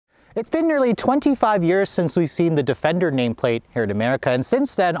It's been nearly 25 years since we've seen the Defender nameplate here in America, and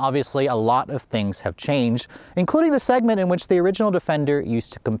since then, obviously, a lot of things have changed, including the segment in which the original Defender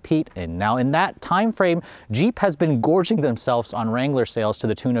used to compete in. Now, in that time frame, Jeep has been gorging themselves on Wrangler sales to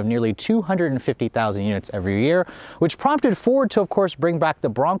the tune of nearly 250,000 units every year, which prompted Ford to, of course, bring back the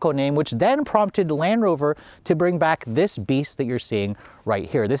Bronco name, which then prompted Land Rover to bring back this beast that you're seeing right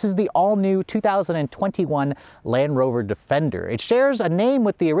here. This is the all-new 2021 Land Rover Defender. It shares a name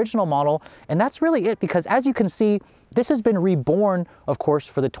with the original model, and that's really it, because as you can see, this has been reborn, of course,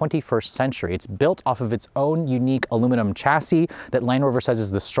 for the 21st century. It's built off of its own unique aluminum chassis that Land Rover says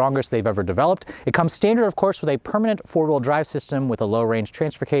is the strongest they've ever developed. It comes standard, of course, with a permanent four-wheel drive system with a low-range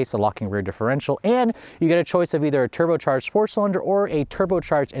transfer case, a locking rear differential, and you get a choice of either a turbocharged four-cylinder or a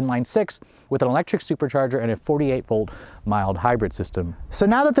turbocharged inline-six with an electric supercharger and a 48-volt mild hybrid system. So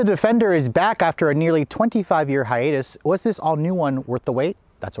now that the Defender is back after a nearly 25-year hiatus, was this all-new one worth the wait?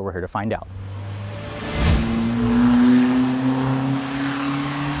 That's what we're here to find out.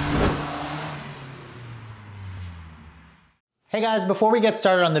 Hey guys, before we get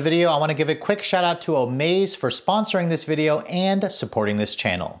started on the video, I want to give a quick shout out to Omaze for sponsoring this video and supporting this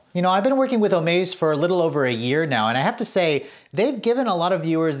channel. You know, I've been working with Omaze for a little over a year now, and I have to say, they've given a lot of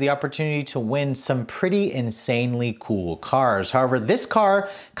viewers the opportunity to win some pretty insanely cool cars. However, this car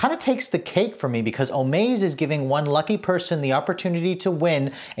kind of takes the cake for me because Omaze is giving one lucky person the opportunity to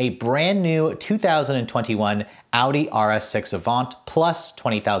win a brand new 2021 Audi RS6 Avant plus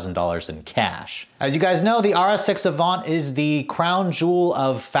 $20,000 in cash. As you guys know, the RS6 Avant is the crown jewel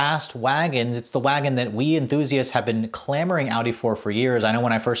of fast wagons. It's the wagon that we enthusiasts have been clamoring Audi for years. I know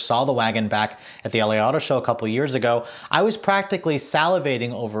when I first saw the wagon back at the LA Auto Show a couple years ago, I was practically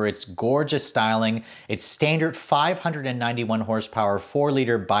salivating over its gorgeous styling, its standard 591 horsepower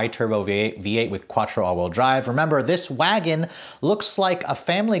 4-liter bi-turbo V8 with quattro all-wheel drive. Remember, this wagon looks like a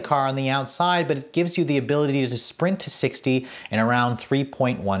family car on the outside, but it gives you the ability to sprint to 60 in around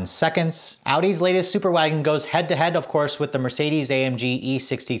 3.1 seconds. Audi's latest super wagon goes head-to-head, of course, with the Mercedes-AMG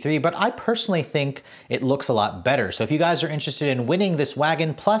E63, but I personally think it looks a lot better. So if you guys are interested in winning this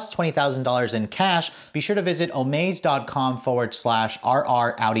wagon plus $20,000 in cash, be sure to visit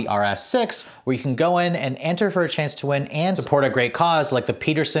omaze.com/RR Audi RS6, where you can go in and enter for a chance to win and support a great cause like the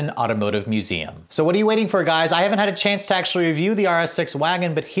Peterson Automotive Museum. So what are you waiting for, guys? I haven't had a chance to actually review the RS6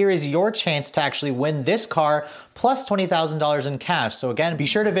 wagon, but here is your chance to actually win this car plus $20,000 in cash. So again, be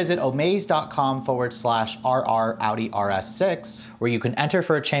sure to visit omaze.com/RR Audi RS6, where you can enter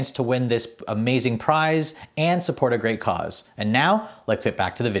for a chance to win this amazing prize and support a great cause. And now, let's get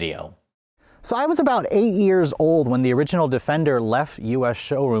back to the video. So I was about 8 years old when the original Defender left US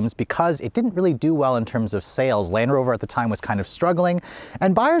showrooms because it didn't really do well in terms of sales. Land Rover at the time was kind of struggling,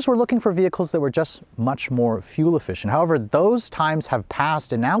 and buyers were looking for vehicles that were just much more fuel efficient. However, those times have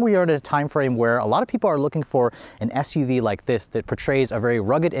passed, and now we are in a time frame where a lot of people are looking for an SUV like this that portrays a very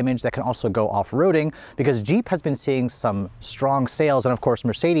rugged image that can also go off-roading, because Jeep has been seeing some strong sales, and of course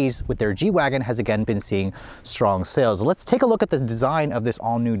Mercedes with their G-Wagon has again been seeing strong sales. Let's take a look at the design of this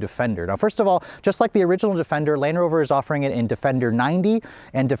all-new Defender. Now, first of all, just like the original Defender, Land Rover is offering it in Defender 90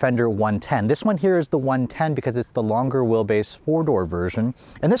 and Defender 110. This one here is the 110 because it's the longer wheelbase four-door version.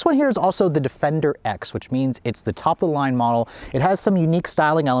 And this one here is also the Defender X, which means it's the top-of-the-line model. It has some unique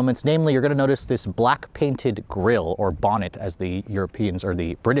styling elements, namely you're going to notice this black painted grille, or bonnet as the Europeans or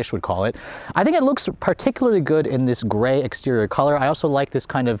the British would call it. I think it looks particularly good in this gray exterior color. I also like this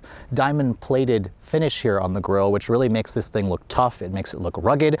kind of diamond-plated finish here on the grille, which really makes this thing look tough. It makes it look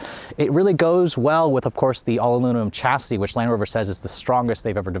rugged. It really goes well with, of course, the all-aluminum chassis, which Land Rover says is the strongest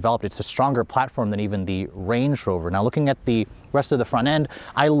they've ever developed. It's a stronger platform than even the Range Rover. Now, looking at the rest of the front end,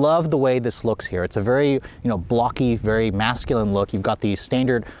 I love the way this looks here. It's a very, blocky, very masculine look. You've got these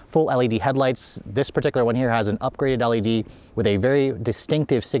standard full LED headlights. This particular one here has an upgraded LED with a very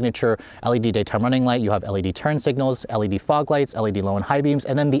distinctive signature LED daytime running light. You have LED turn signals, LED fog lights, LED low and high beams,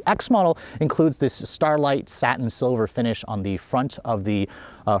 and then the X model includes this starlight satin silver finish on the front of the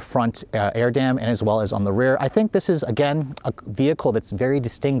front air dam and as well as on the rear. I think this is, again, a vehicle that's very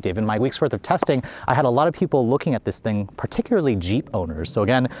distinctive. In my week's worth of testing, I had a lot of people looking at this thing, particularly Jeep owners. So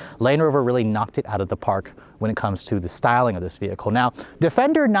again, Land Rover really knocked it out of the park when it comes to the styling of this vehicle. Now,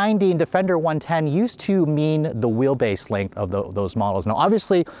 Defender 90 and Defender 110 used to mean the wheelbase length of those models. Now,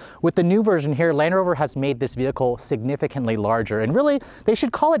 obviously, with the new version here, Land Rover has made this vehicle significantly larger, and really, they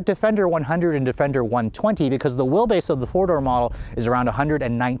should call it Defender 100 and Defender 120 because the wheelbase of the four-door model is around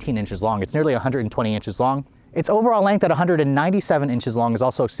 119 inches long. It's nearly 120 inches long. Its overall length at 197 inches long is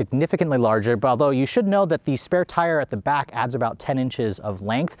also significantly larger, but although you should know that the spare tire at the back adds about 10 inches of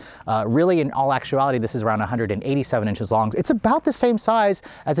length, really in all actuality this is around 187 inches long. It's about the same size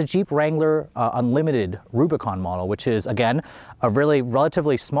as a Jeep Wrangler Unlimited Rubicon model, which is again a really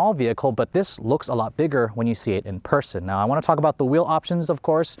relatively small vehicle, but this looks a lot bigger when you see it in person. Now I want to talk about the wheel options, of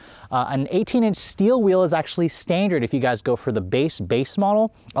course. An 18-inch steel wheel is actually standard if you guys go for the base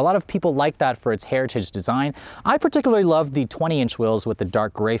model. A lot of people like that for its heritage design. I particularly love the 20-inch wheels with the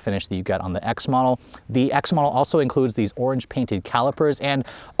dark gray finish that you get on the X model. The X model also includes these orange painted calipers, and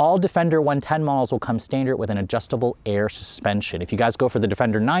all Defender 110 models will come standard with an adjustable air suspension. If you guys go for the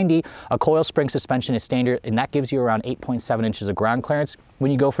Defender 90, a coil spring suspension is standard, and that gives you around 8.7 inches of ground clearance.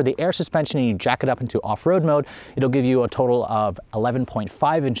 When you go for the air suspension and you jack it up into off-road mode, it'll give you a total of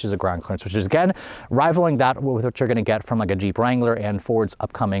 11.5 inches of ground clearance, which is again rivaling that with what you're going to get from like a Jeep Wrangler and Ford's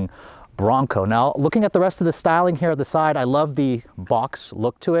upcoming Bronco. Now, looking at the rest of the styling here at the side, I love the box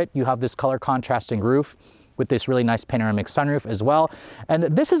look to it. You have this color contrasting roof with this really nice panoramic sunroof as well. And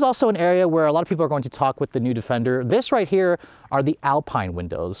this is also an area where a lot of people are going to talk with the new Defender. This right here are the Alpine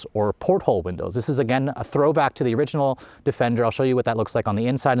windows or porthole windows. This is again a throwback to the original Defender. I'll show you what that looks like on the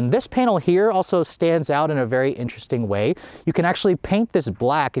inside. And this panel here also stands out in a very interesting way. You can actually paint this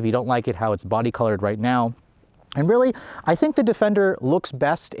black if you don't like it how it's body colored right now. And really, I think the Defender looks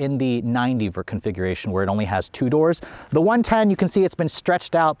best in the 90 configuration where it only has 2 doors. The 110, you can see it's been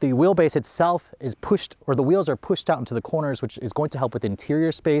stretched out. The wheelbase itself is pushed, or the wheels are pushed out into the corners, which is going to help with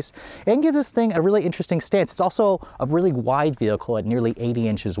interior space and give this thing a really interesting stance. It's also a really wide vehicle at nearly 80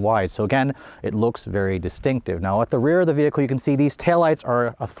 inches wide. So again, it looks very distinctive. Now at the rear of the vehicle, you can see these taillights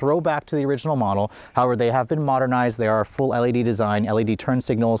are a throwback to the original model. However, they have been modernized. They are full LED design, LED turn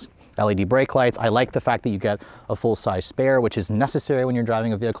signals, LED brake lights. I like the fact that you get a full-size spare, which is necessary when you're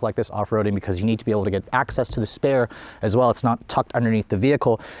driving a vehicle like this off-roading because you need to be able to get access to the spare as well. It's not tucked underneath the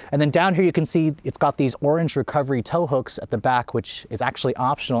vehicle. And then down here you can see it's got these orange recovery tow hooks at the back, which is actually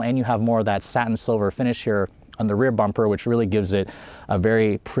optional, and you have more of that satin silver finish here on the rear bumper, which really gives it a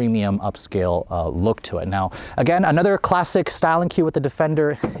very premium upscale look to it. Now, again, another classic styling cue with the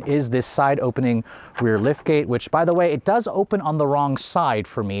Defender is this side opening rear liftgate, which by the way, it does open on the wrong side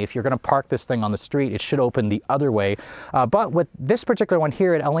for me. If you're gonna park this thing on the street, it should open the other way. But with this particular one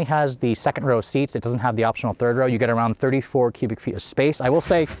here, it only has the second row seats. It doesn't have the optional third row. You get around 34 cubic feet of space. I will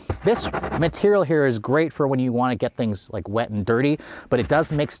say this material here is great for when you wanna get things like wet and dirty, but it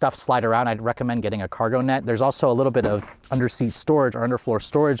does make stuff slide around. I'd recommend getting a cargo net. There's also a little bit of under-seat storage or underfloor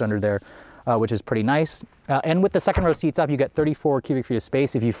storage under there, which is pretty nice. And with the second row seats up, you get 34 cubic feet of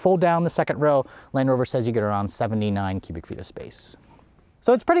space. If you fold down the second row, Land Rover says you get around 79 cubic feet of space.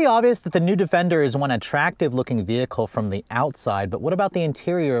 So it's pretty obvious that the new Defender is one attractive looking vehicle from the outside, but what about the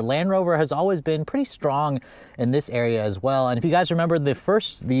interior? Land Rover has always been pretty strong in this area as well. And if you guys remember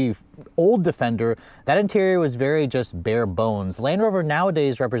the old Defender, that interior was very just bare bones. Land Rover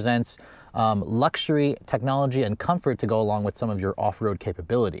nowadays represents luxury, technology, and comfort to go along with some of your off-road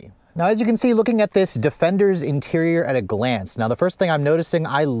capability. Now, as you can see, looking at this Defender's interior at a glance, now the first thing I'm noticing,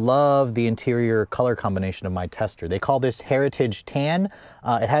 I love the interior color combination of my tester. They call this Heritage Tan.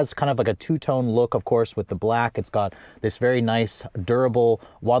 It has kind of like a two-tone look, of course, with the black. It's got this very nice, durable,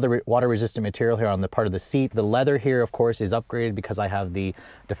 water-resistant material here on the part of the seat. The leather here, of course, is upgraded because I have the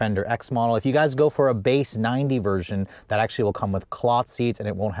Defender X model. If you guys go for a base 90 version, that actually will come with cloth seats and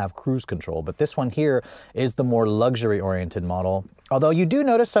it won't have cruise control. But this one here is the more luxury-oriented model. Although you do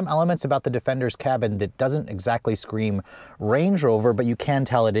notice some elements about the Defender's cabin that doesn't exactly scream Range Rover, but you can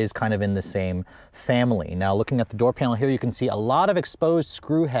tell it is kind of in the same family. Now, looking at the door panel here, you can see a lot of exposed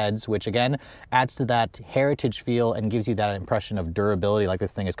screw heads, which again adds to that heritage feel and gives you that impression of durability, like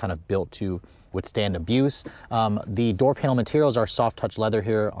this thing is kind of built to withstand abuse. The door panel materials are soft touch leather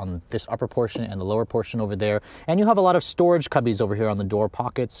here on this upper portion and the lower portion over there. And you have a lot of storage cubbies over here on the door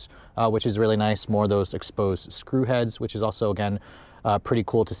pockets, which is really nice. More of those exposed screw heads, which is also, again, pretty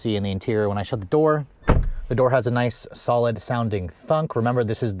cool to see in the interior. When I shut the door has a nice solid sounding thunk. Remember,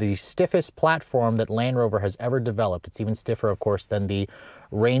 this is the stiffest platform that Land Rover has ever developed. It's even stiffer, of course, than the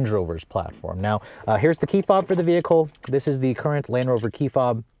Range Rover's platform. Now, here's the key fob for the vehicle. This is the current Land Rover key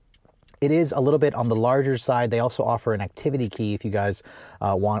fob. It is a little bit on the larger side. They also offer an activity key if you guys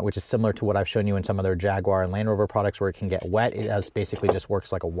want, which is similar to what I've shown you in some other Jaguar and Land Rover products where it can get wet. It basically just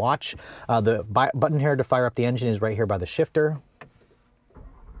works like a watch. The button here to fire up the engine is right here by the shifter.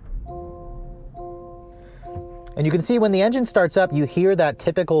 And you can see when the engine starts up, you hear that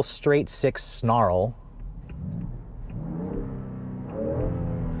typical straight 6 snarl.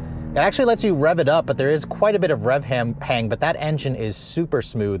 It actually lets you rev it up, but there is quite a bit of rev hang, but that engine is super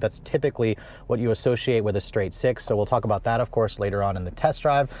smooth. That's typically what you associate with a straight six. So we'll talk about that, of course, later on in the test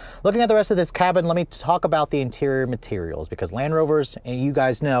drive. Looking at the rest of this cabin, let me talk about the interior materials, because Land Rovers, and you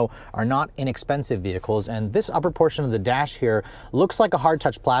guys know, are not inexpensive vehicles. And this upper portion of the dash here looks like a hard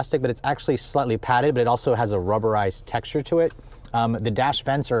touch plastic, but it's actually slightly padded, but it also has a rubberized texture to it. The dash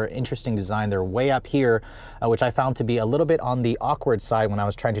vents are interesting design. They're way up here, which I found to be a little bit on the awkward side when I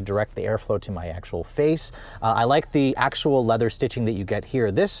was trying to direct the airflow to my actual face. I like the actual leather stitching that you get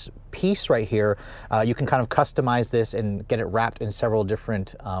here. This piece right here, you can kind of customize this and get it wrapped in several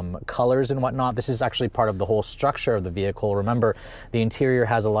different colors and whatnot. This is actually part of the whole structure of the vehicle. Remember, the interior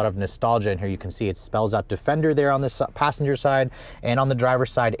has a lot of nostalgia in here. You can see it spells out Defender there on the passenger side, and on the driver's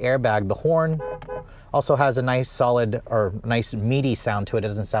side, airbag. The horn also has a nice solid, or nice meaty sound to it. It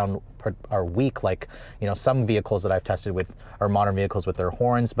doesn't sound or weak like, you know, some vehicles that I've tested with, or modern vehicles with their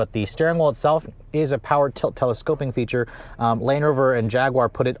horns. But the steering wheel itself is a power tilt telescoping feature. Land Rover and Jaguar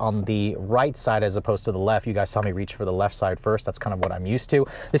put it on the right side as opposed to the left. You guys saw me reach for the left side first. That's kind of what I'm used to.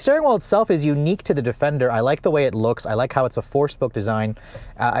 The steering wheel itself is unique to the Defender. I like the way it looks. I like how it's a 4-spoke design.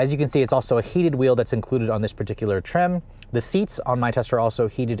 As you can see, it's also a heated wheel that's included on this particular trim. The seats on my test are also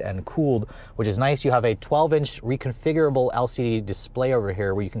heated and cooled, which is nice. You have a 12-inch reconfigurable LCD display over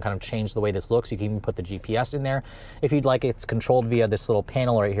here where you can kind of change the way this looks. You can even put the GPS in there if you'd like. It's controlled via this little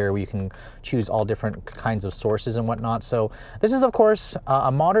panel right here where you can choose all different kinds of sources and whatnot. So this is, of course,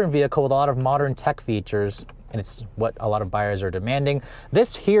 a modern vehicle with a lot of modern tech features, and it's what a lot of buyers are demanding.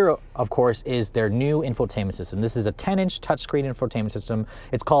 This here, of course, is their new infotainment system. This is a 10-inch touchscreen infotainment system.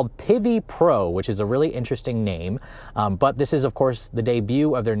 It's called Pivi Pro, which is a really interesting name. But this is, of course, the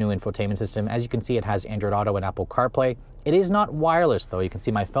debut of their new infotainment system. As you can see, it has Android Auto and Apple CarPlay. It is not wireless, though. You can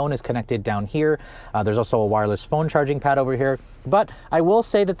see my phone is connected down here. There's also a wireless phone charging pad over here. But I will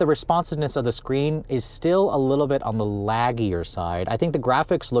say that the responsiveness of the screen is still a little bit on the laggier side. I think the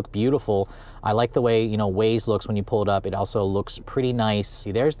graphics look beautiful. I like the way, you know, Waze looks when you pull it up. It also looks pretty nice.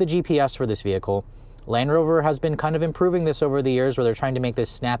 See, there's the GPS for this vehicle. Land Rover has been kind of improving this over the years, where they're trying to make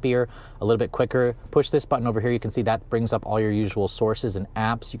this snappier, a little bit quicker. Push this button over here. You can see that brings up all your usual sources and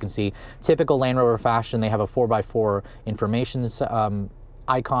apps. You can see typical Land Rover fashion. They have a 4x4 information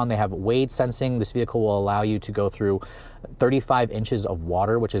icon. They have wade sensing. This vehicle will allow you to go through 35 inches of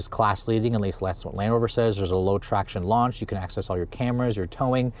water, which is class leading, at least that's what Land Rover says. There's a low traction launch. You can access all your cameras, your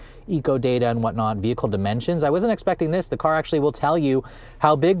towing, eco data and whatnot. Vehicle dimensions. I wasn't expecting this. The car actually will tell you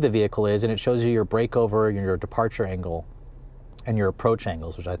how big the vehicle is, and it shows you your breakover, your departure angle, and your approach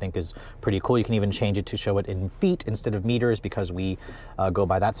angles, which I think is pretty cool. You can even change it to show it in feet instead of meters, because we go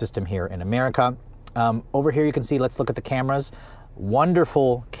by that system here in America. Over here you can see, let's look at the cameras.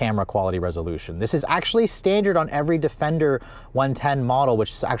 Wonderful camera quality resolution. This is actually standard on every Defender 110 model,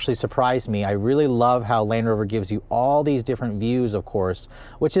 which actually surprised me. I really love how Land Rover gives you all these different views, of course,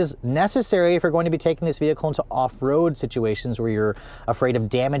 which is necessary if you're going to be taking this vehicle into off-road situations where you're afraid of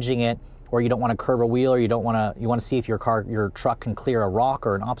damaging it, or you don't want to curb a wheel, or you want to see if your truck can clear a rock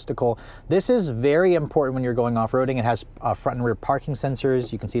or an obstacle. This is very important when you're going off-roading. It has front and rear parking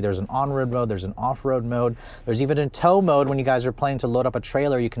sensors. You can see there's an on-road mode, there's an off-road mode. There's even a tow mode when you guys are planning to load up a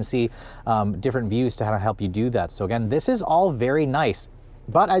trailer. You can see different views to how to help you do that. So again, this is all very nice,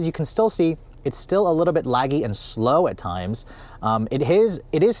 but as you can still see, it's still a little bit laggy and slow at times. It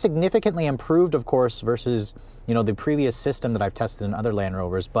is significantly improved, of course, versus, you know, the previous system that I've tested in other Land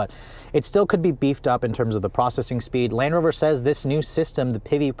Rovers, but it still could be beefed up in terms of the processing speed. Land Rover says this new system, the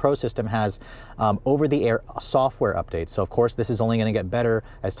Pivi Pro system, has over-the-air software updates. So of course, this is only going to get better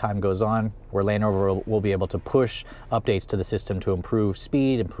as time goes on, where Land Rover will be able to push updates to the system to improve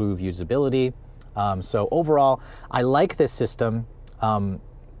speed, improve usability. So overall, I like this system.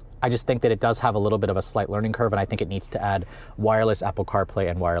 I just think that it does have a little bit of a slight learning curve, and I think it needs to add wireless Apple CarPlay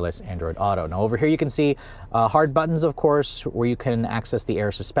and wireless Android Auto. Now over here you can see hard buttons, of course, where you can access the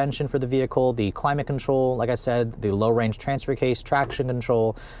air suspension for the vehicle, the climate control, like I said, the low range transfer case, traction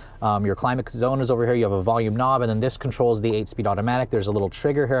control. Your climate zone is over here. You have a volume knob, and then this controls the 8-speed automatic. There's a little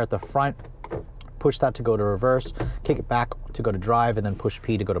trigger here at the front. Push that to go to reverse, kick it back to go to drive, and then push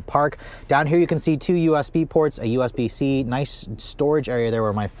P to go to park. Down here you can see 2 USB ports, a USB-C, nice storage area there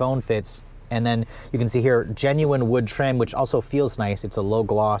where my phone fits. And then you can see here genuine wood trim, which also feels nice. It's a low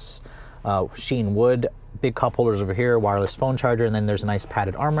gloss sheen wood. Big cup holders over here, wireless phone charger, and then there's a nice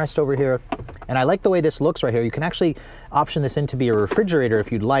padded armrest over here. And I like the way this looks right here. You can actually option this in to be a refrigerator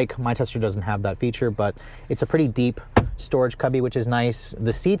if you'd like. My tester doesn't have that feature, but it's a pretty deep storage cubby, which is nice.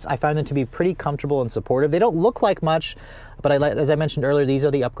 The seats, I find them to be pretty comfortable and supportive. They don't look like much, But as I mentioned earlier, these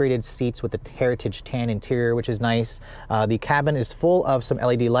are the upgraded seats with the heritage tan interior, which is nice. The cabin is full of some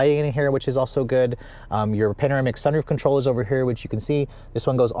LED lighting in here, which is also good. Your panoramic sunroof controllers over here, which you can see. This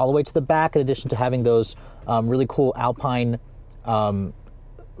one goes all the way to the back, in addition to having those really cool Alpine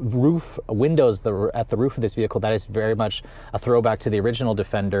roof windows at the roof of this vehicle. That is very much a throwback to the original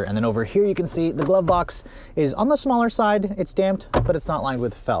Defender. And then over here you can see the glove box is on the smaller side. It's damped, but it's not lined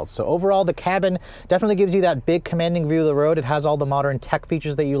with felt. So overall, the cabin definitely gives you that big commanding view of the road. It has all the modern tech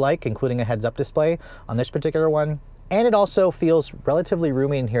features that you like, including a heads-up display on this particular one. And it also feels relatively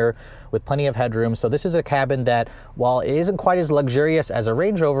roomy in here with plenty of headroom. So this is a cabin that, while it isn't quite as luxurious as a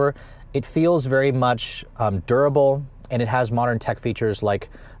Range Rover, it feels very much durable, and it has modern tech features like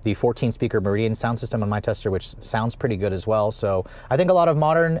the 14-speaker Meridian sound system on my tester, which sounds pretty good as well. So I think a lot of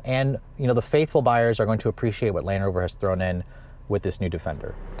modern and the faithful buyers are going to appreciate what Land Rover has thrown in with this new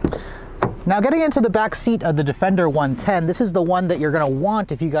Defender. Now, getting into the back seat of the Defender 110, this is the one that you're going to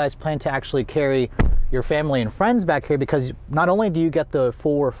want if you guys plan to actually carry your family and friends back here, because not only do you get the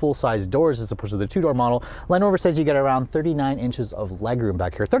full-size doors as opposed to the two-door model, Land Rover says you get around 39 inches of legroom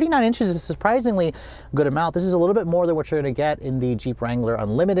back here. 39 inches is a surprisingly good amount. This is a little bit more than what you're going to get in the Jeep Wrangler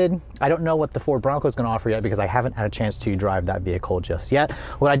Unlimited. I don't know what the Ford Bronco is going to offer yet, because I haven't had a chance to drive that vehicle just yet.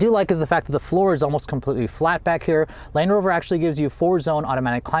 What I do like is the fact that the floor is almost completely flat back here. Land Rover actually gives you 4-zone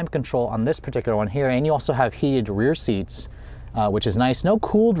automatic climate control on this particular one here, and you also have heated rear seats, which is nice. No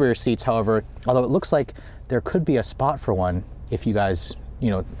cooled rear seats, however, although it looks like there could be a spot for one if you guys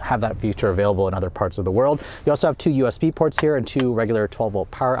have that feature available in other parts of the world. You also have 2 USB ports here and 2 regular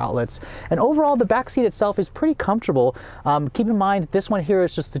 12-volt power outlets. And overall, the back seat itself is pretty comfortable. Keep in mind, this one here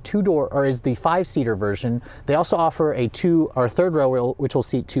is just the 2-door, or is the 5-seater version. They also offer a 2 or 3rd row, which will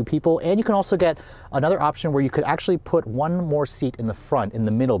seat 2 people. And you can also get another option where you could actually put one more seat in the front, in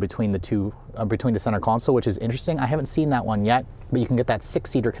the middle between the two, between the center console, which is interesting. I haven't seen that one yet, but you can get that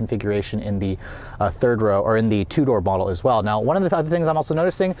 6-seater configuration in the 3rd row, or in the 2-door model as well. Now, one of the other things I'm also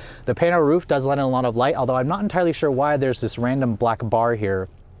noticing, the panel roof does let in a lot of light, although I'm not entirely sure why there's this random black bar here,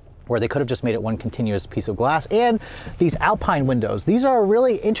 where they could have just made it one continuous piece of glass. And these Alpine windows, these are a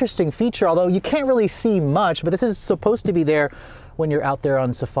really interesting feature, although you can't really see much, but this is supposed to be there when you're out there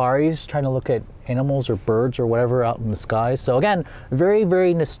on safaris trying to look at animals or birds or whatever out in the sky. So again, very,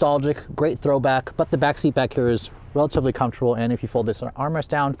 very nostalgic, great throwback, but the back seat back here is relatively comfortable, and if you fold this armrest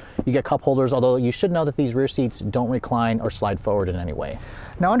down, you get cup holders, although you should know that these rear seats don't recline or slide forward in any way.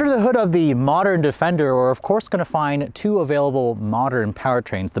 Now, under the hood of the modern Defender, we're of course going to find 2 available modern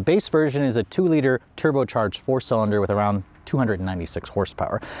powertrains. The base version is a 2-liter turbocharged 4-cylinder with around 296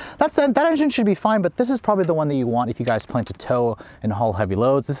 horsepower. That engine should be fine, but this is probably the one that you want if you guys plan to tow and haul heavy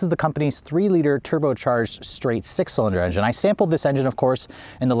loads. This is the company's 3-liter turbocharged straight 6-cylinder engine. I sampled this engine, of course,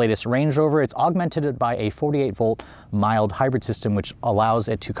 in the latest Range Rover. It's augmented by a 48-volt mild hybrid system, which allows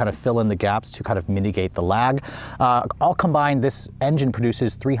it to kind of fill in the gaps to kind of mitigate the lag. All combined, this engine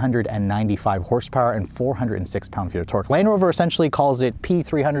produces 395 horsepower and 406 pound-feet of torque. Land Rover essentially calls it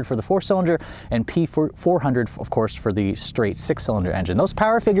P300 for the 4-cylinder and P400, of course, for the straight 6-cylinder engine. Those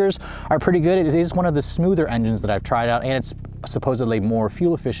power figures are pretty good. It is one of the smoother engines that I've tried out, and it's supposedly more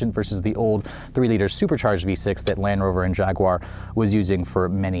fuel efficient versus the old 3-liter supercharged V6 that Land Rover and Jaguar was using for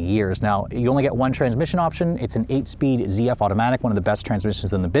many years. Now, you only get one transmission option. It's an 8-speed ZF automatic, one of the best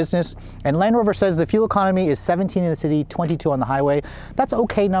transmissions in the business. And Land Rover says the fuel economy is 17 in the city, 22 on the highway. That's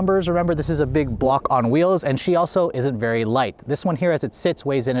okay numbers. Remember, this is a big block on wheels, and she also isn't very light. This one here, as it sits,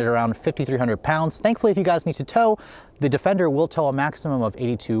 weighs in at around 5,300 pounds. Thankfully, if you guys need to tow, the Defender will tow a maximum of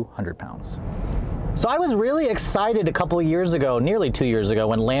 8,200 pounds. So I was really excited a couple of years ago, nearly 2 years ago,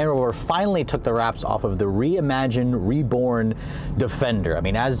 when Land Rover finally took the wraps off of the reimagined, reborn Defender. I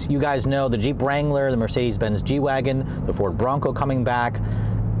mean, as you guys know, the Jeep Wrangler, the Mercedes-Benz G-Wagon, the Ford Bronco coming back,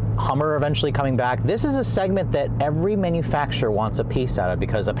 Hummer eventually coming back. This is a segment that every manufacturer wants a piece out of,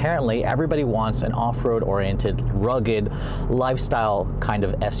 because apparently everybody wants an off-road oriented, rugged, lifestyle kind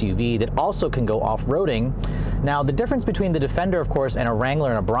of SUV that also can go off-roading. Now, the difference between the Defender, of course, and a Wrangler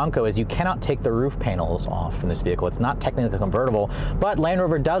and a Bronco is you cannot take the roof panels off from this vehicle. It's not technically convertible, but Land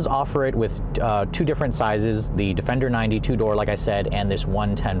Rover does offer it with 2 different sizes, the Defender 90 2-door, like I said, and this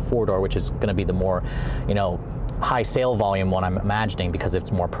 110 4-door, which is going to be the more, high sale volume one, I'm imagining, because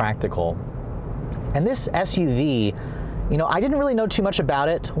it's more practical. And this SUV, I didn't really know too much about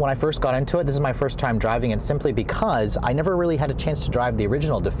it when I first got into it. This is my first time driving it, simply because I never really had a chance to drive the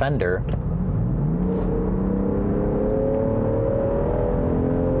original Defender.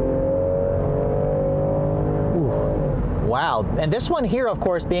 Wow. And this one here, of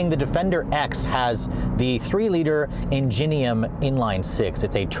course, being the Defender X, has the 3-liter Ingenium inline 6.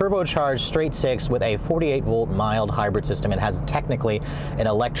 It's a turbocharged straight 6 with a 48-volt mild hybrid system. It has technically an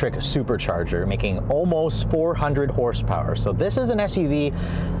electric supercharger, making almost 400 horsepower. So this is an SUV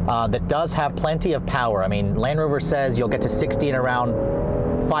that does have plenty of power. I mean, Land Rover says you'll get to 60 in around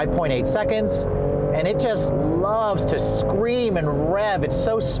 5.8 seconds. And it just loves to scream and rev. It's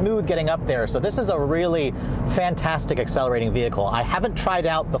so smooth getting up there. So this is a really fantastic accelerating vehicle. I haven't tried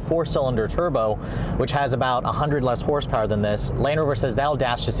out the 4-cylinder turbo, which has about 100 less horsepower than this. Land Rover says that'll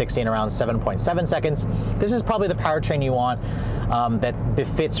dash to 60 in around 7.7 seconds. This is probably the powertrain you want that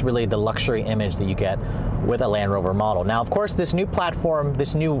befits really the luxury image that you get with a Land Rover model. Now, of course, this new platform,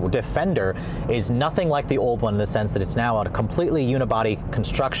 this new Defender, is nothing like the old one in the sense that it's now a completely unibody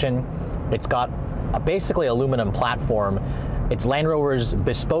construction. It's got a basically aluminum platform. It's Land Rover's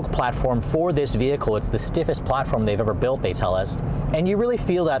bespoke platform for this vehicle. It's the stiffest platform they've ever built, they tell us. And you really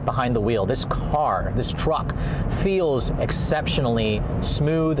feel that behind the wheel. This car, this truck, feels exceptionally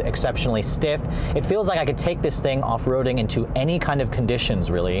smooth, exceptionally stiff. It feels like I could take this thing off-roading into any kind of conditions,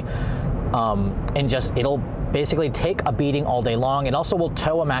 really. And just, it'll basically take a beating all day long. It also will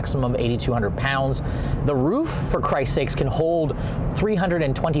tow a maximum of 8,200 pounds. The roof, for Christ's sakes, can hold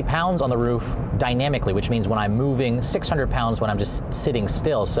 320 pounds on the roof dynamically, which means when I'm moving, 600 pounds when I'm just sitting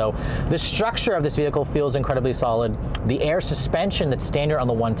still. So the structure of this vehicle feels incredibly solid. The air suspension that's standard on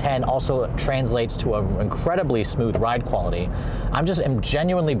the 110 also translates to an incredibly smooth ride quality. I'm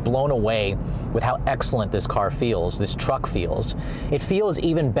genuinely blown away with how excellent this car feels, this truck feels. It feels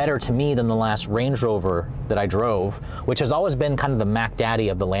even better to me than the last Range Rover that I drove, which has always been kind of the Mac Daddy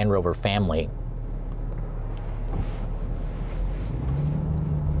of the Land Rover family.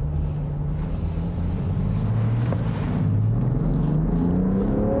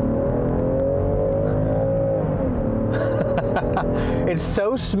 It's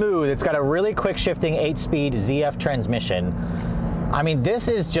so smooth. It's got a really quick shifting 8-speed ZF transmission. I mean, this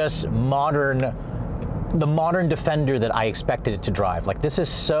is just modern, the modern Defender that I expected it to drive. Like, this is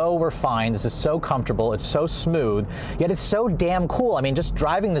so refined, this is so comfortable, it's so smooth, yet it's so damn cool. I mean, just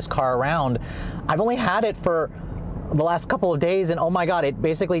driving this car around, I've only had it for the last couple of days, and oh my God, it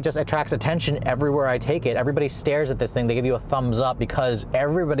basically just attracts attention everywhere I take it. Everybody stares at this thing, they give you a thumbs up because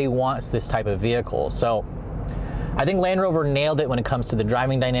everybody wants this type of vehicle. So I think Land Rover nailed it when it comes to the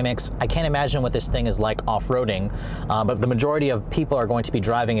driving dynamics. I can't imagine what this thing is like off-roading, but the majority of people are going to be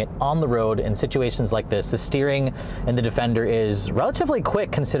driving it on the road in situations like this. The steering in the Defender is relatively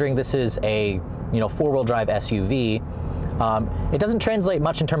quick considering this is a, you know, 4-wheel drive SUV. It doesn't translate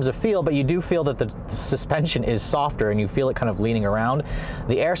much in terms of feel, but you do feel that the suspension is softer and you feel it kind of leaning around.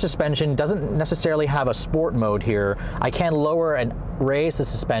 The air suspension doesn't necessarily have a sport mode here. I can lower and raise the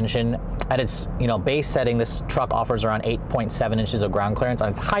suspension at its, you know, base setting. This truck offers around 8.7 inches of ground clearance. On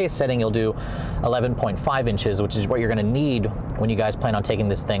its highest setting, you'll do 11.5 inches, which is what you're going to need when you guys plan on taking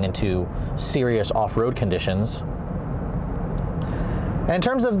this thing into serious off-road conditions. And in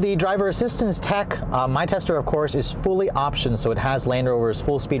terms of the driver assistance tech, my tester, of course, is fully optioned. So it has Land Rover's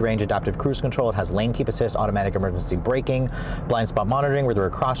full speed range adaptive cruise control. It has lane keep assist, automatic emergency braking, blind spot monitoring with a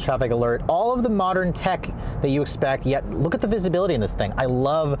cross traffic alert, all of the modern tech that you expect. Yet look at the visibility in this thing. I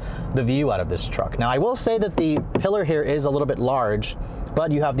love the view out of this truck. Now, I will say that the pillar here is a little bit large,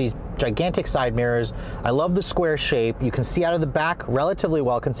 but you have these gigantic side mirrors. I love the square shape. You can see out of the back relatively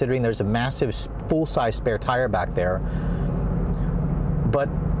well considering there's a massive full-size spare tire back there. But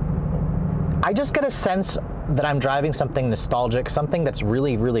I just get a sense that I'm driving something nostalgic, something that's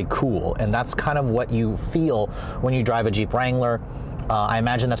really, really cool. And that's kind of what you feel when you drive a Jeep Wrangler. I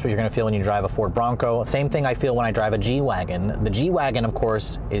imagine that's what you're gonna feel when you drive a Ford Bronco. Same thing I feel when I drive a G-Wagon. The G-Wagon, of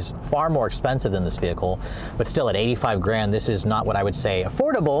course, is far more expensive than this vehicle, but still at 85 grand, this is not what I would say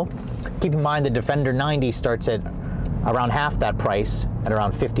affordable. Keep in mind the Defender 90 starts at around half that price, at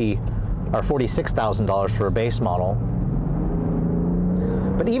around $50,000 or $46,000 for a base model.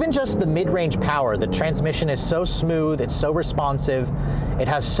 But even just the mid-range power, the transmission is so smooth, it's so responsive, it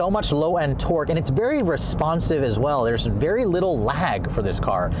has so much low-end torque, and it's very responsive as well. There's very little lag for this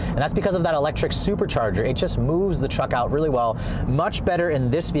car, and that's because of that electric supercharger. It just moves the truck out really well. Much better in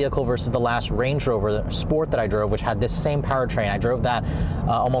this vehicle versus the last Range Rover Sport that I drove, which had this same powertrain. I drove that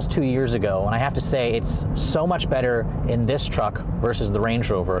almost 2 years ago, and I have to say it's so much better in this truck versus the Range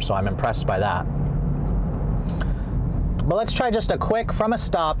Rover, so I'm impressed by that. But let's try just a quick from a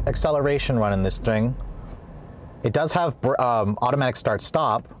stop acceleration run in this thing. It does have automatic start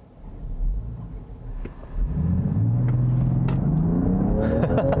stop.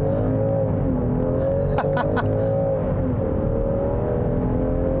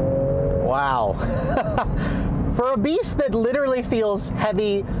 Wow. For For a beast that literally feels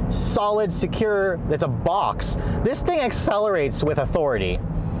heavy, solid, secure, that's a box, this thing accelerates with authority.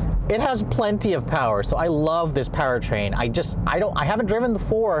 It has plenty of power, so I love this powertrain. I haven't driven the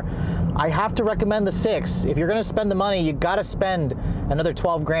 4. I have to recommend the 6. If you're gonna spend the money, you gotta spend another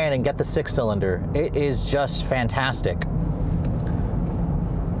 12 grand and get the 6-cylinder. It is just fantastic.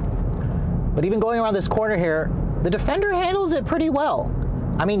 But even going around this corner here, the Defender handles it pretty well.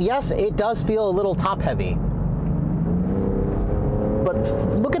 I mean, yes, it does feel a little top heavy. But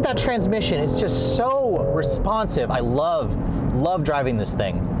look at that transmission. It's just so responsive. I love driving this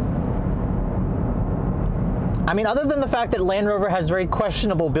thing. I mean, other than the fact that Land Rover has very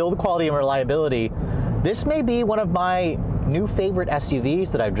questionable build quality and reliability, this may be one of my new favorite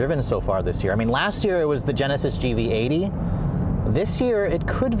SUVs that I've driven so far this year. I mean, last year it was the Genesis GV80. This year it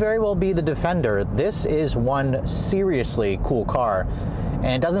could very well be the Defender. This is one seriously cool car,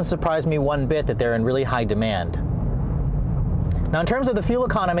 and it doesn't surprise me one bit that they're in really high demand. Now, in terms of the fuel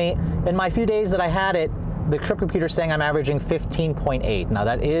economy, in my few days that I had it, the trip computer is saying I'm averaging 15.8. Now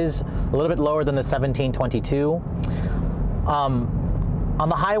that is a little bit lower than the 1722. On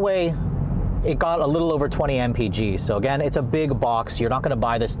the highway, it got a little over 20 mpg. So again, it's a big box. You're not going to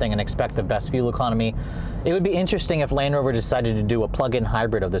buy this thing and expect the best fuel economy. It would be interesting if Land Rover decided to do a plug-in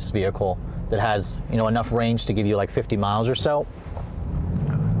hybrid of this vehicle that has, you know, enough range to give you like 50 miles or so.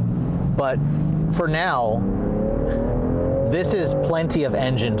 But for now, this is plenty of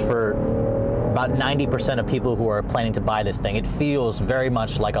engine for about 90% of people who are planning to buy this thing. It feels very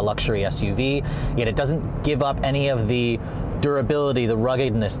much like a luxury SUV, yet it doesn't give up any of the durability, the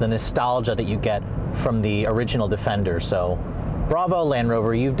ruggedness, the nostalgia that you get from the original Defender. So bravo, Land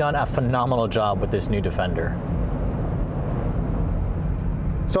Rover, you've done a phenomenal job with this new Defender.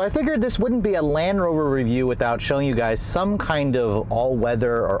 So I figured this wouldn't be a Land Rover review without showing you guys some kind of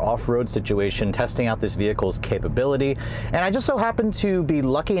all-weather or off-road situation testing out this vehicle's capability. And I just so happened to be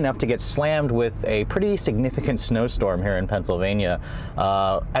lucky enough to get slammed with a pretty significant snowstorm here in Pennsylvania.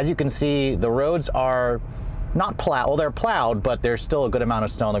 As you can see, the roads are not plowed, well, they're plowed, but there's still a good amount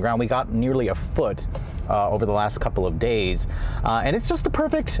of snow on the ground. We got nearly a foot over the last couple of days. And it's just the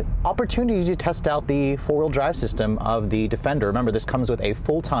perfect opportunity to test out the four-wheel drive system of the Defender. Remember, this comes with a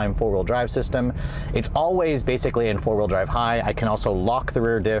full-time four-wheel drive system. It's always basically in four-wheel drive high. I can also lock the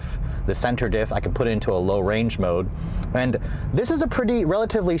rear diff, the center diff. I can put it into a low range mode. And this is a pretty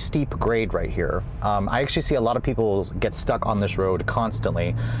relatively steep grade right here. I actually see a lot of people get stuck on this road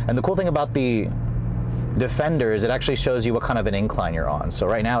constantly. And the cool thing about the Defender is it actually shows you what kind of an incline you're on. So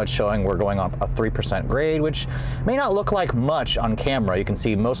right now it's showing we're going on a 3% grade, which may not look like much on camera. You can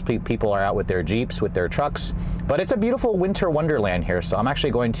see most people are out with their Jeeps, with their trucks, but it's a beautiful winter wonderland here. So I'm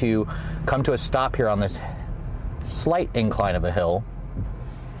actually going to come to a stop here on this slight incline of a hill.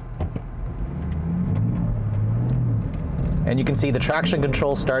 And you can see the traction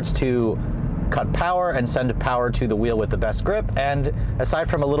control starts to cut power and send power to the wheel with the best grip. And aside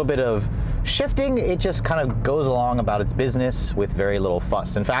from a little bit of shifting, it just kind of goes along about its business with very little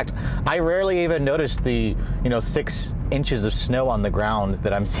fuss. In fact, I rarely even notice the 6 inches of snow on the ground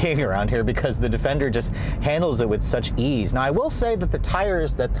that I'm seeing around here because the Defender just handles it with such ease. Now, I will say that the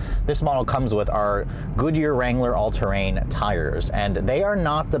tires that this model comes with are Goodyear Wrangler all-terrain tires, and they are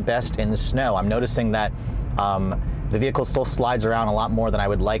not the best in the snow. I'm noticing that the vehicle still slides around a lot more than I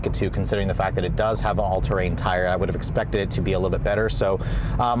would like it to, considering the fact that it does have an all-terrain tire. I would have expected it to be a little bit better. So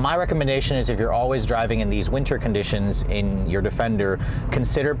my recommendation is if you're always driving in these winter conditions in your Defender,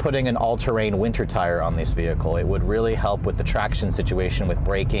 consider putting an all-terrain winter tire on this vehicle. It would really help with the traction situation, with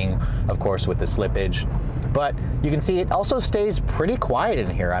braking, of course, with the slippage. But you can see it also stays pretty quiet in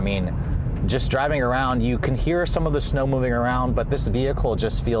here. I mean, just driving around, you can hear some of the snow moving around, but this vehicle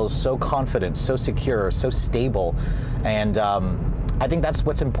just feels so confident, so secure, so stable. And I think that's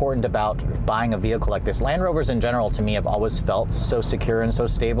what's important about buying a vehicle like this. Land Rovers in general, to me, have always felt so secure and so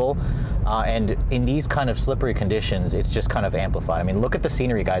stable. And in these kind of slippery conditions, it's just kind of amplified. I mean, look at the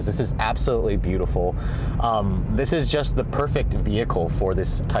scenery, guys. This is absolutely beautiful. This is just the perfect vehicle for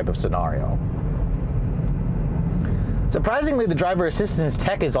this type of scenario. Surprisingly, the driver assistance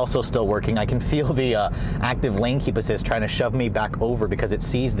tech is also still working. I can feel the active lane keep assist trying to shove me back over because it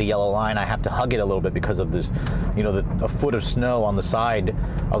sees the yellow line. I have to hug it a little bit because of this, a foot of snow on the side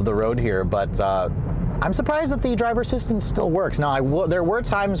of the road here. But I'm surprised that the driver assistance still works. Now, there were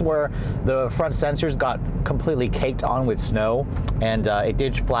times where the front sensors got completely caked on with snow, and it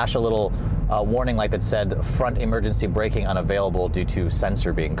did flash a little warning light that said front emergency braking unavailable due to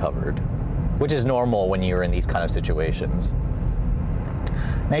sensor being covered, which is normal when you're in these kind of situations.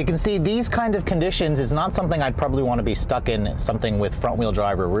 Now you can see these kind of conditions is not something I'd probably want to be stuck in, something with front wheel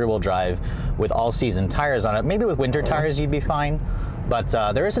drive or rear wheel drive with all season tires on it. Maybe with winter tires you'd be fine, but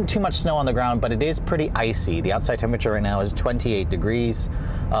there isn't too much snow on the ground, but it is pretty icy. The outside temperature right now is 28 degrees.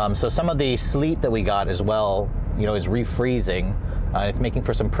 So some of the sleet that we got as well, you know, is refreezing. It's making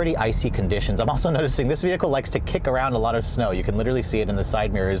for some pretty icy conditions. I'm also noticing this vehicle likes to kick around a lot of snow. You can literally see it in the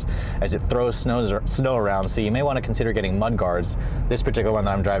side mirrors as it throws snow around, so you may want to consider getting mud guards. This particular one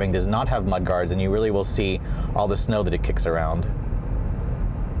that I'm driving does not have mud guards, and you really will see all the snow that it kicks around.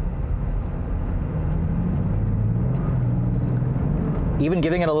 Even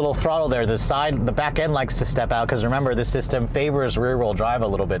giving it a little throttle there, the back end likes to step out, because remember, this system favors rear-wheel drive a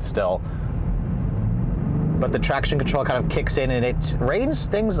little bit still. But the traction control kind of kicks in and it reins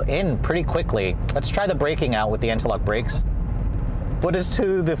things in pretty quickly. Let's try the braking out with the anti-lock brakes. Foot is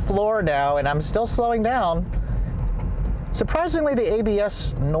to the floor now, and I'm still slowing down. Surprisingly, the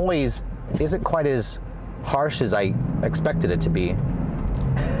ABS noise isn't quite as harsh as I expected it to be.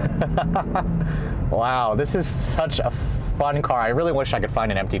 Wow, this is such a fun car. I really wish I could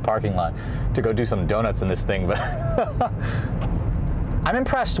find an empty parking lot to go do some donuts in this thing, but I'm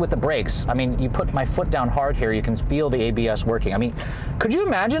impressed with the brakes. I mean, you put my foot down hard here, you can feel the ABS working. I mean, could you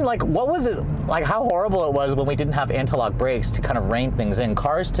imagine, like, what was it, like how horrible it was when we didn't have anti-lock brakes to kind of rein things in?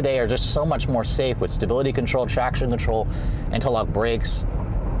 Cars today are just so much more safe with stability control, traction control, anti-lock brakes.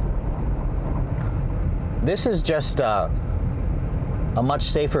 This is just a much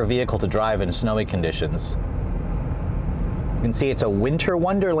safer vehicle to drive in snowy conditions. You can see it's a winter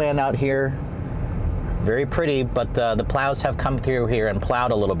wonderland out here. Very pretty, but the plows have come through here and plowed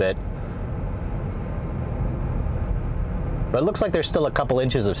a little bit. But it looks like there's still a couple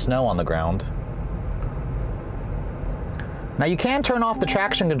inches of snow on the ground. Now you can turn off the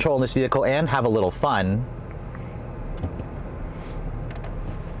traction control in this vehicle and have a little fun.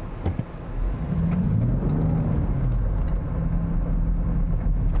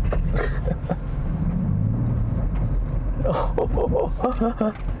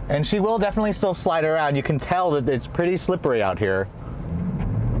 And she will definitely still slide around. You can tell that it's pretty slippery out here.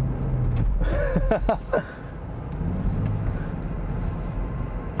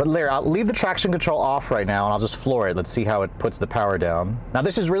 But there, I'll leave the traction control off right now and I'll just floor it. Let's see how it puts the power down. Now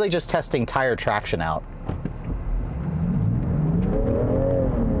this is really just testing tire traction out.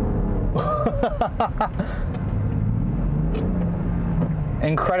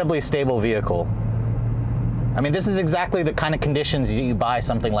 Incredibly stable vehicle. I mean, this is exactly the kind of conditions you buy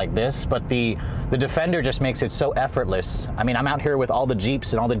something like this, but the Defender just makes it so effortless. I mean, I'm out here with all the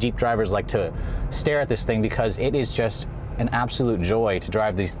Jeeps, and all the Jeep drivers like to stare at this thing because it is just an absolute joy to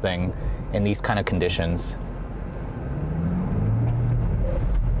drive this thing in these kind of conditions.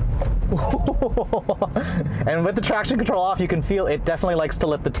 And with the traction control off, you can feel it definitely likes to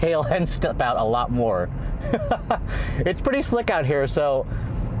let the tail end step out a lot more. It's pretty slick out here, so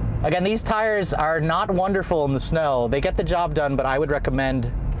again, these tires are not wonderful in the snow. They get the job done, but I would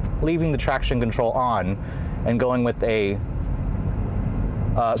recommend leaving the traction control on and going with a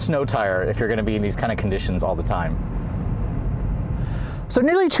snow tire if you're going to be in these kind of conditions all the time. So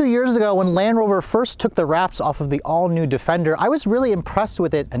nearly 2 years ago, when Land Rover first took the wraps off of the all-new Defender, I was really impressed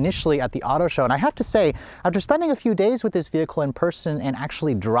with it initially at the auto show. And I have to say, after spending a few days with this vehicle in person and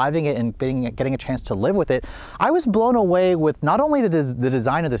actually driving it and getting a chance to live with it, I was blown away with not only the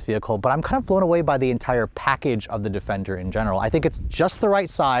design of this vehicle, but I'm kind of blown away by the entire package of the Defender in general. I think it's just the right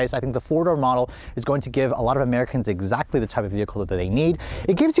size. I think the four-door model is going to give a lot of Americans exactly the type of vehicle that they need.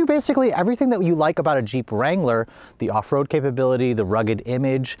 It gives you basically everything that you like about a Jeep Wrangler, the off-road capability, the rugged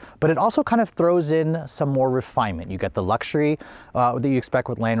image, but it also kind of throws in some more refinement. You get the luxury that you expect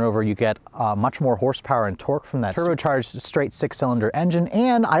with Land Rover. You get much more horsepower and torque from that turbocharged straight six-cylinder engine,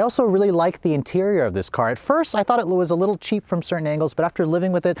 and I also really like the interior of this car. At first, I thought it was a little cheap from certain angles, but after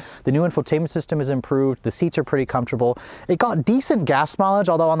living with it, the new infotainment system is improved, the seats are pretty comfortable. It got decent gas mileage,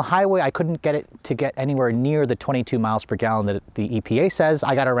 although on the highway, I couldn't get it to get anywhere near the 22 miles per gallon that the EPA says.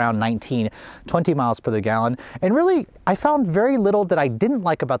 I got around 19, 20 miles per gallon, and really, I found very little that I didn't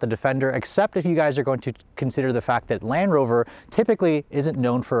like about the Defender, except if you guys are going to consider the fact that Land Rover typically isn't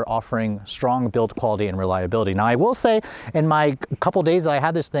known for offering strong build quality and reliability. Now, I will say, in my couple days that I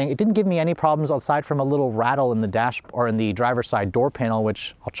had this thing, it didn't give me any problems aside from a little rattle in the dash or in the driver's side door panel,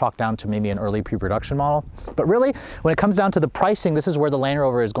 which I'll chalk down to maybe an early pre-production model. But really, when it comes down to the pricing, this is where the Land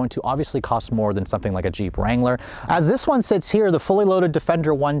Rover is going to obviously cost more than something like a Jeep Wrangler. As this one sits here, the fully loaded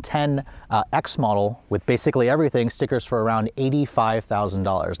Defender 110 X model with basically everything, stickers for around $85,000.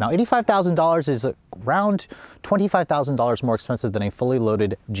 $85,000. Now, $85,000 is around $25,000 more expensive than a fully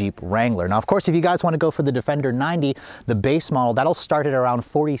loaded Jeep Wrangler. Now, of course, if you guys want to go for the Defender 90, the base model, that'll start at around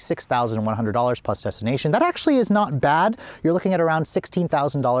 $46,100 plus destination. That actually is not bad. You're looking at around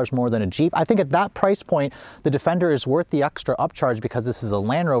 $16,000 more than a Jeep. I think at that price point, the Defender is worth the extra upcharge because this is a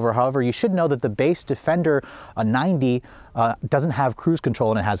Land Rover. However, you should know that the base Defender 90 doesn't have cruise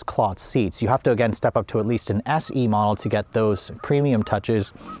control and it has cloth seats. You have to, again, step up to at least an SE model to get those premium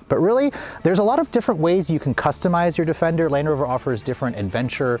touches. But really, there's a lot of different ways you can customize your Defender. Land Rover offers different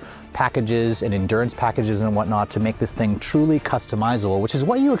adventure packages and endurance packages and whatnot to make this thing truly customizable, which is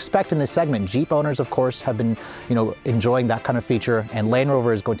what you expect in this segment. Jeep owners, of course, have been, enjoying that kind of feature, and Land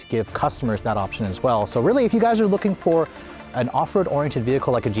Rover is going to give customers that option as well. So really, if you guys are looking for an off-road oriented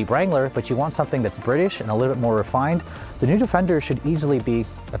vehicle like a Jeep Wrangler, but you want something that's British and a little bit more refined, the new Defender should easily be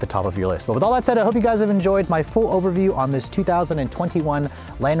at the top of your list. But with all that said, I hope you guys have enjoyed my full overview on this 2021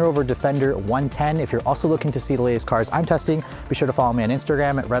 Land Rover Defender 110. If you're also looking to see the latest cars I'm testing, be sure to follow me on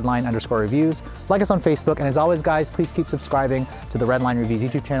Instagram at redline_reviews. Like us on Facebook, and as always, guys, please keep subscribing to the Redline Reviews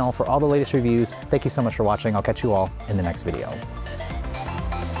YouTube channel for all the latest reviews. Thank you so much for watching. I'll catch you all in the next video.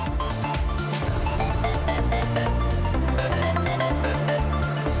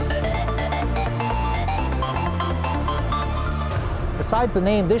 Besides the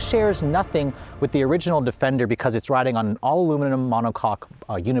name, this shares nothing with the original Defender because it's riding on an all-aluminum monocoque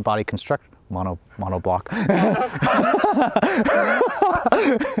unibody monoblock.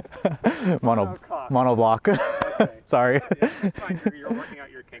 Monoblock. Okay. Sorry. Yeah, it's fine. You're working out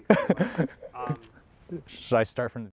your kinks. Should I start from the